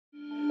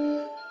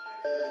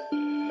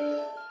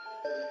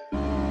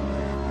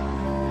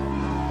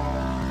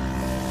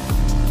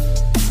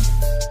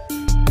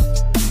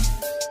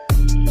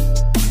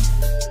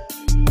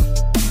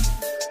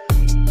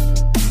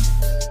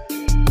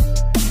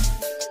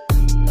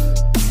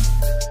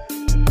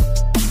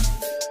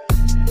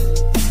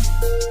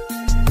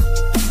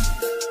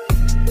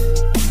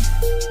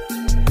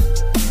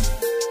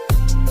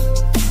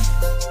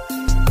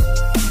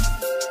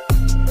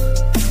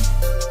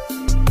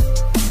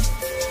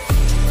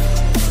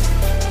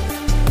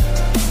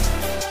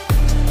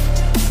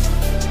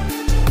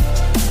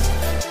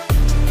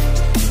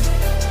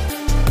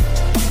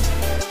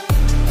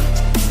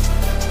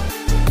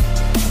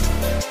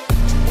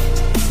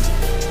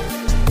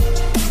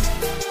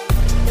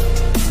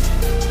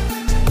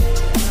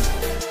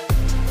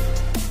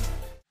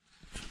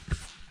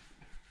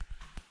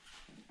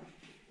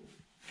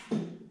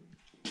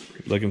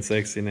Looking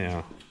sexy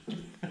now.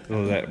 What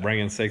was that,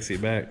 bringing sexy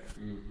back?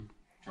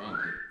 Trying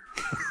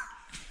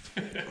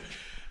to.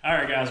 All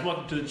right, guys,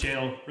 welcome to the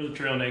channel for the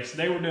Trailnecks.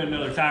 Today we're doing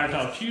another Tire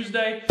Talk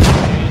Tuesday.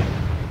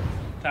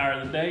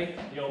 Tire of the day,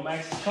 the old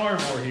Maxxis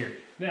Carnivore here.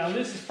 Now,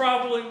 this is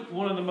probably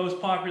one of the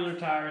most popular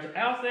tires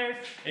out there.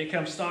 It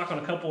comes stock on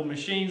a couple of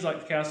machines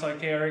like the Kawasaki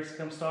KRX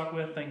comes stock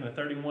with, I think the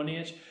 31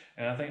 inch.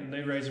 And I think the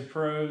new RZR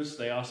Pros,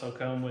 they also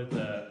come with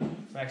the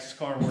Maxxis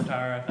Carnivore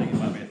tire. I think it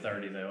might be a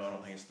 30 though, I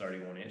don't think it's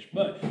 31 inch.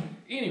 But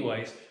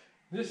anyways,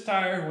 this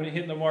tire, when it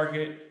hit the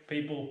market,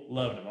 people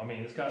loved them. I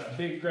mean, it's got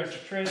big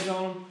aggressive treads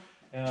on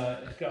them.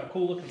 It's got a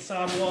cool looking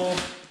sidewall.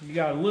 You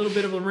got a little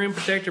bit of a rim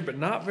protector, but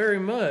not very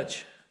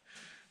much.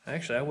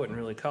 Actually, I wouldn't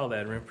really call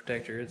that a rim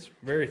protector. It's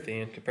very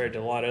thin compared to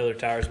a lot of other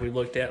tires we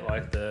looked at,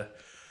 like the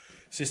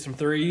System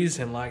 3s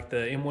and like the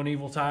M1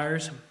 Evil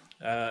tires.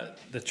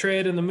 The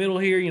tread in the middle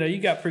here, you know, you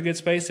got pretty good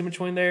space in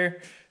between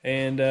there.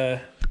 And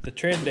the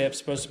tread depth is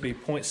supposed to be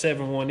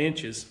 0.71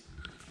 inches.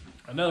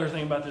 Another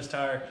thing about this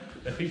tire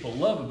that people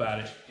love about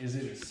it is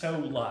it is so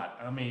light.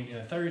 I mean, in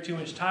a 32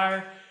 inch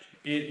tire,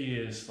 it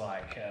is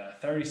like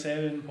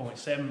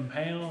 37.7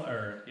 pounds,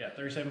 or yeah,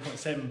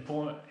 37.7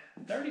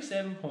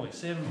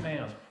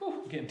 pounds.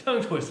 Whew, getting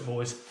tongue twisted,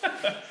 boys.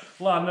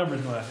 A lot of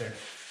numbers going out there.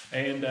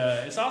 And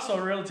it's also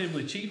a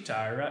relatively cheap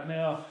tire. Right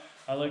now,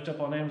 I looked up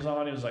on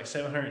Amazon, it was like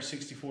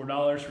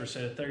 $764 for a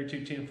set of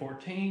 32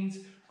 1014s.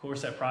 Of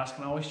course, that price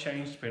can always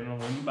change depending on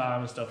when you buy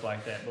them and stuff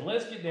like that. But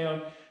let's get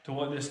down to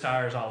what this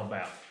tire is all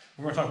about.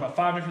 We're going to talk about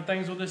 5 different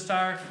things with this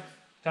tire.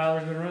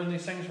 Tyler's been running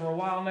these things for a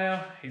while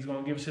now. He's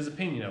going to give us his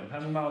opinion of them. How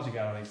many miles you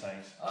got on these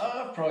things?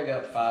 I've probably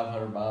got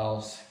 500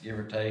 miles, give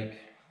or take,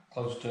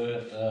 close to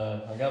it.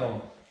 I got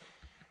them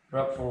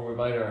right before we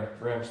made our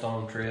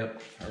Brimstone trip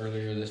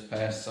earlier this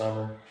past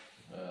summer.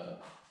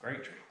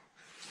 Great trip.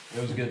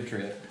 It was a good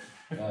trip.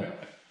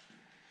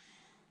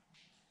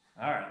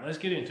 All right, let's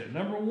get into it.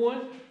 Number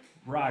one,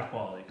 ride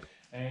quality.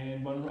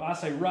 And when I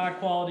say ride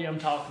quality, I'm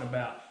talking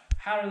about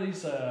how do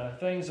these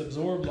things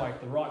absorb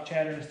like the rock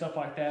chatter and stuff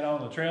like that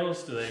on the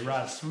trails? Do they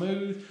ride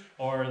smooth,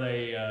 or are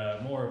they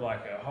more of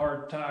like a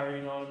hard tire,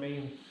 you know what I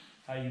mean?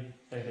 How you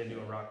think they do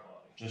a ride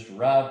quality? Just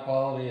ride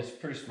quality, it's a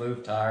pretty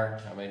smooth tire.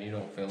 I mean, you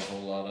don't feel a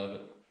whole lot of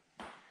it.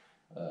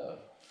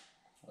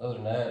 Other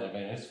than that, I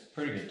mean, it's a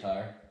pretty good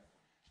tire.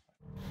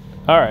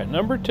 All right,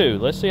 number two,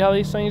 let's see how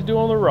these things do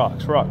on the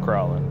rocks, rock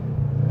crawling.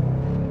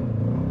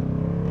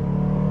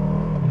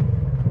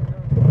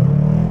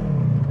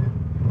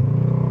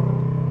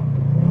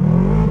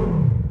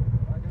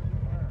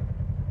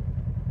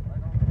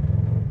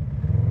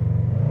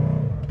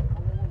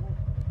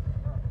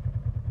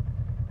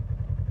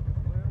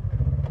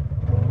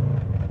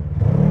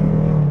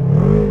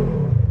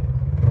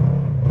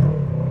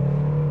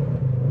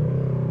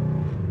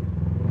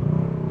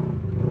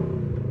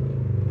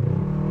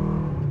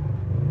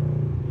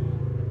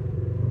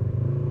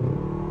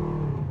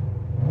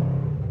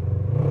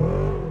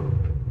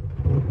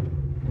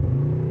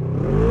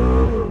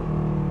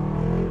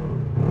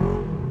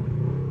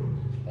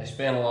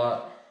 Spin a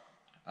lot.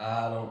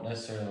 I don't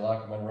necessarily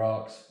like them in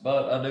rocks,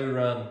 but I do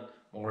run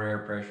more air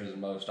pressure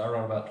than most. I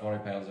run about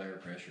 20 pounds of air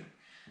pressure.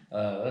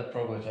 That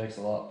probably takes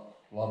a lot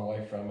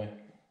away from me.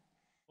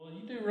 Well,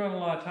 you do run a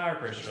lot of tire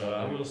pressure, though,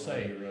 I will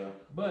say,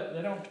 but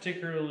they don't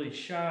particularly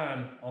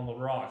shine on the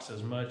rocks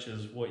as much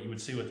as what you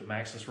would see with the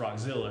Maxxis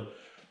Rockzilla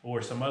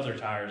or some other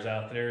tires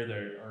out there that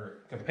are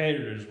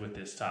competitors with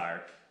this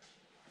tire.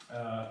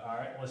 All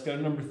right, let's go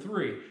to number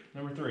three.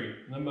 Number three,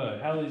 the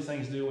mud. How do these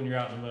things do when you're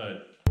out in the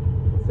mud?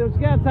 So what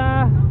you got,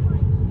 Ty?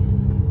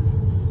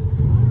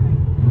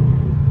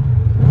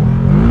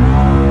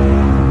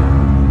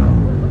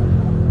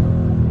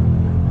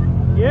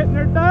 Getting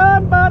her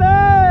done,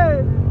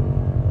 buddy!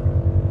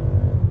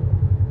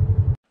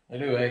 They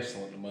do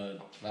excellent in the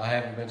mud. I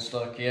haven't been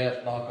stuck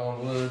yet, knock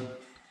on wood.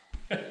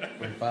 We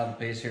can find a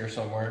piece here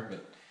somewhere,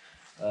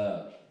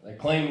 but they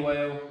clean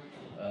well.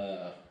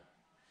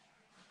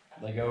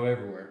 They go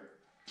everywhere.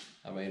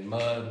 I mean,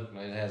 mud,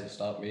 it hasn't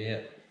stopped me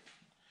yet.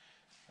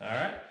 All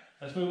right.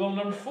 Let's move on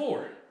to number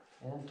four.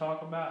 We're going to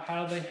talk about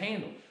how they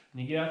handle.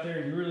 When you get out there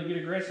and you really get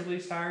aggressive with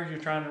these tires, you're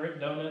trying to rip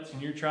donuts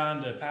and you're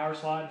trying to power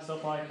slide and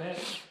stuff like that.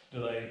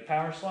 Do they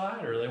power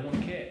slide or do they want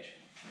to catch?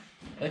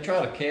 They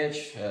try to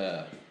catch,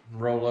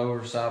 roll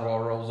over, sidewall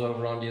rolls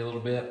over on you a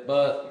little bit,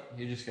 but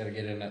you just got to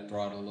get in that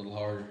throttle a little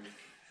harder.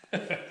 All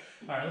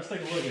right, let's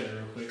take a look at it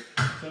real quick.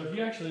 So if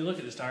you actually look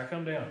at this tire,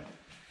 come down.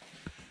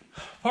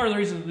 Part of the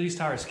reason that these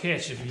tires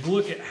catch, if you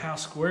look at how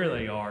square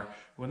they are,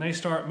 when they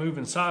start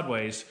moving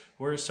sideways,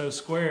 where it's so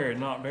square and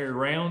not very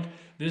round,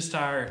 this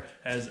tire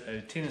has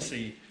a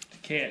tendency to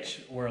catch,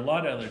 where a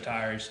lot of other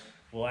tires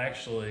will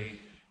actually,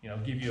 you know,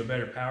 give you a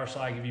better power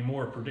slide, give you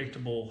more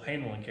predictable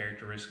handling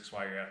characteristics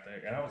while you're out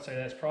there. And I would say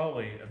that's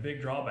probably a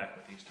big drawback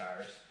with these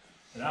tires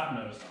that I've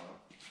noticed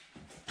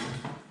on them.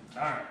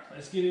 All right,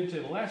 let's get into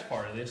the last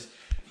part of this,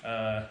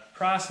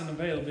 price and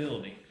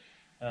availability.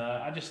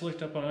 I just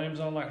looked up on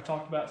Amazon, like I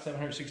talked about,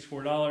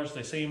 $764.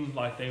 They seemed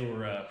like they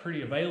were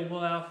pretty available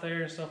out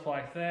there and stuff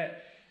like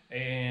that.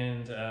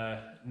 And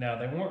now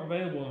they weren't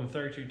available in the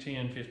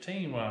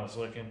 3210-15 when I was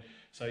looking.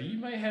 So you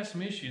may have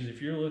some issues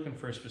if you're looking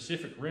for a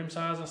specific rim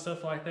size and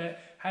stuff like that.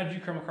 How did you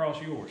come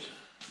across yours?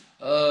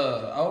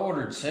 I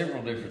ordered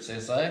several different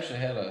sets. I actually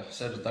had a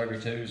set of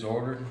 32s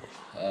ordered.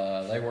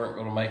 They weren't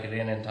going to make it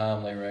in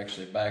time. They were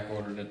actually back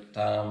ordered at the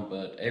time,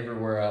 but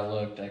everywhere I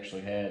looked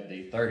actually had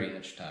the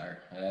 30-inch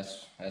tire.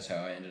 That's how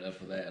I ended up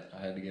with that.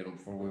 I had to get them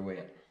before we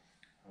went.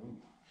 Ooh.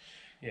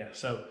 Yeah,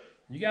 so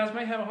you guys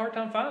may have a hard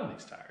time finding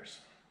these tires.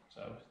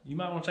 So you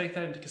might want to take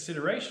that into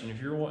consideration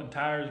if you're wanting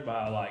tires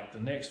by like the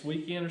next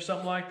weekend or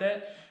something like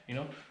that. You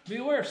know, be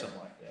aware of something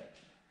like that.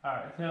 All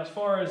right, now as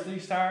far as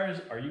these tires,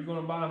 are you going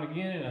to buy them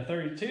again in a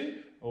 32,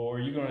 or are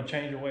you going to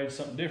change your way to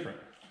something different?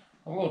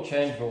 I'm going to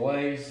change my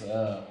ways.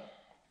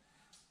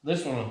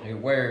 This one, it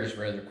wears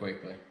rather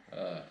quickly.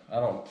 I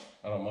don't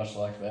much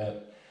like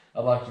that.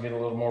 I'd like to get a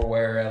little more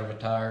wear out of a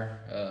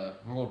tire.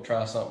 I'm going to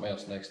try something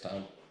else next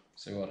time,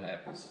 see what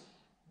happens.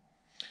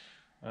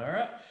 All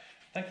right,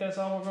 I think that's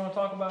all we're going to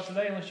talk about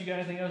today, unless you got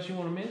anything else you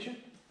want to mention.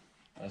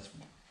 That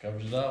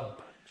covers it all.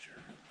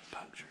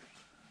 Puncture.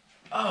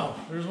 Oh,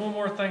 there's one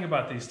more thing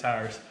about these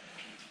tires.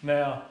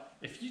 Now,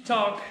 if you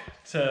talk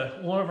to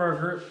one of our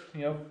group,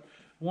 you know,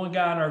 one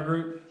guy in our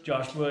group,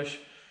 Josh Bush,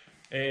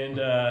 and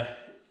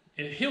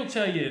he'll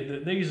tell you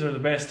that these are the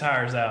best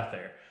tires out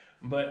there.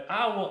 But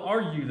I will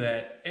argue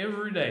that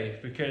every day,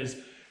 because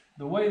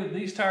the way that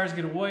these tires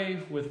get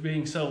away with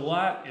being so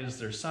light is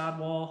their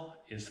sidewall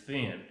is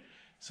thin.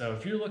 So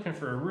if you're looking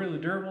for a really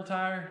durable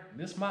tire,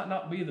 this might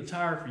not be the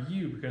tire for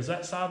you, because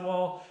that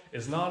sidewall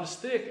is not as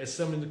thick as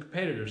some of the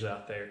competitors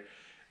out there.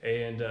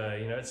 And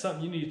you know, it's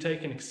something you need to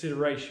take into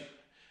consideration.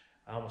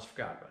 I almost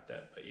forgot about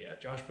that, but yeah,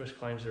 Josh Bush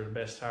claims they're the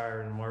best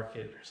tire in the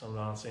market or some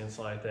nonsense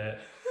like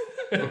that.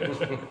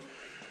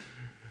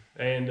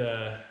 And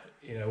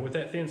you know, with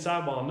that thin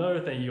sidewall, another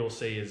thing you'll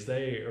see is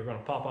they are going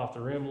to pop off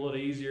the rim a little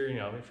easier. You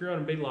know, if you're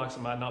on beadlocks,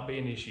 it might not be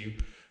an issue,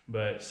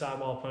 but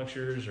sidewall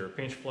punctures or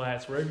pinch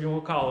flats, whatever you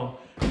want to call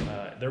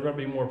them, they're going to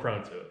be more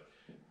prone to it.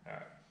 All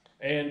right.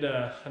 And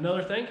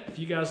another thing, if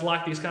you guys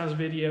like these kinds of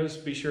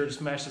videos, be sure to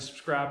smash the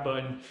subscribe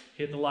button,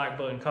 hit the like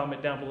button,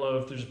 comment down below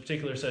if there's a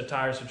particular set of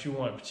tires that you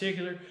want in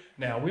particular.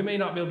 Now, we may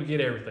not be able to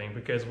get everything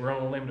because we're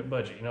on a limited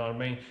budget, you know what I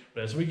mean?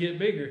 But as we get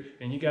bigger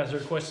and you guys are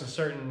requesting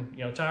certain,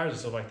 you know, tires and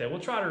stuff like that, we'll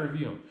try to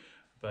review them.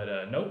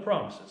 But no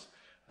promises,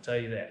 I'll tell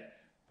you that.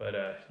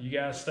 But you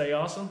guys stay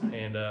awesome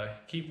and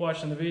keep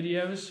watching the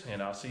videos,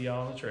 and I'll see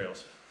y'all on the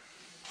trails.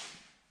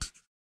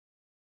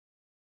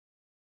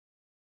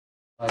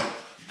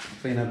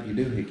 Clean up your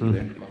doohickey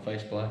there. My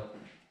face black.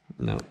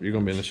 No, you're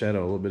gonna be in the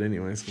shadow a little bit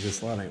anyways because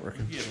this light ain't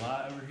working. You get a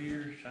light over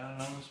here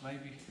shining on us,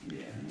 maybe?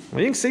 Yeah.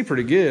 Well, you can see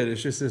pretty good.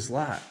 It's just this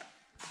light.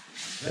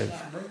 Is that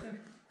light broken?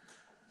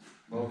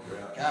 Both are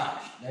out.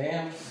 Gosh,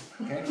 damn.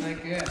 Can't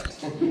take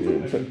that. Maybe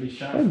it'd be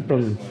shining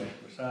this way,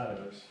 beside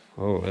of us.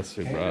 Oh, that's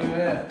too Can't bright. do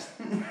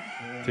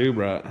that. Too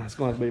bright. It's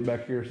gonna have to be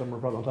back here somewhere,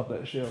 probably on top of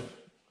that shelf.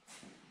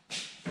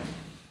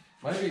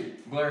 Maybe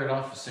glare it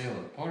off the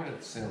ceiling. Point it at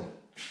the ceiling.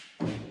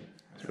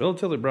 It's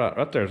relatively bright.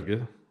 Right there's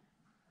good.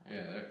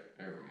 Yeah, there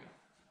we go.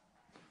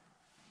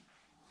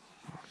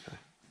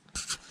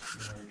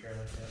 You know, your trailer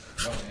like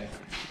Oh, that.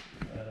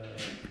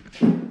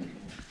 yeah.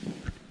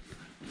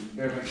 You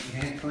better make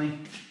your hands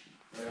clean.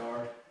 They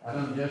are. I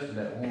done adjusted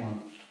that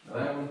one.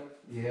 That one?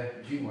 Yeah,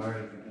 but you can wear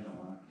it if you don't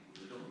mind.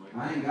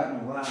 I ain't got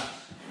no lights.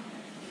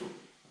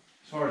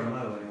 As far as I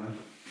know, anyway.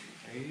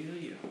 Hell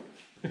yeah.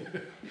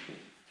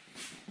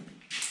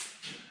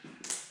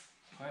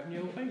 What happened to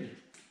your finger?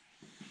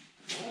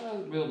 I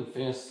was building a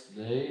fence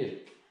today.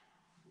 It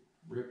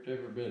ripped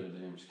every bit of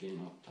damn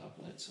skin off the top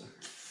of that sucker.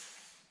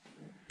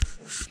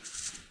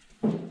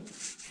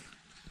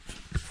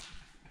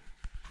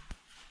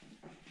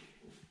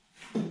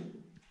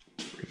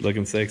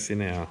 Looking sexy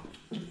now.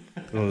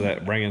 Oh,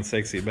 that bringing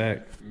sexy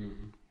back.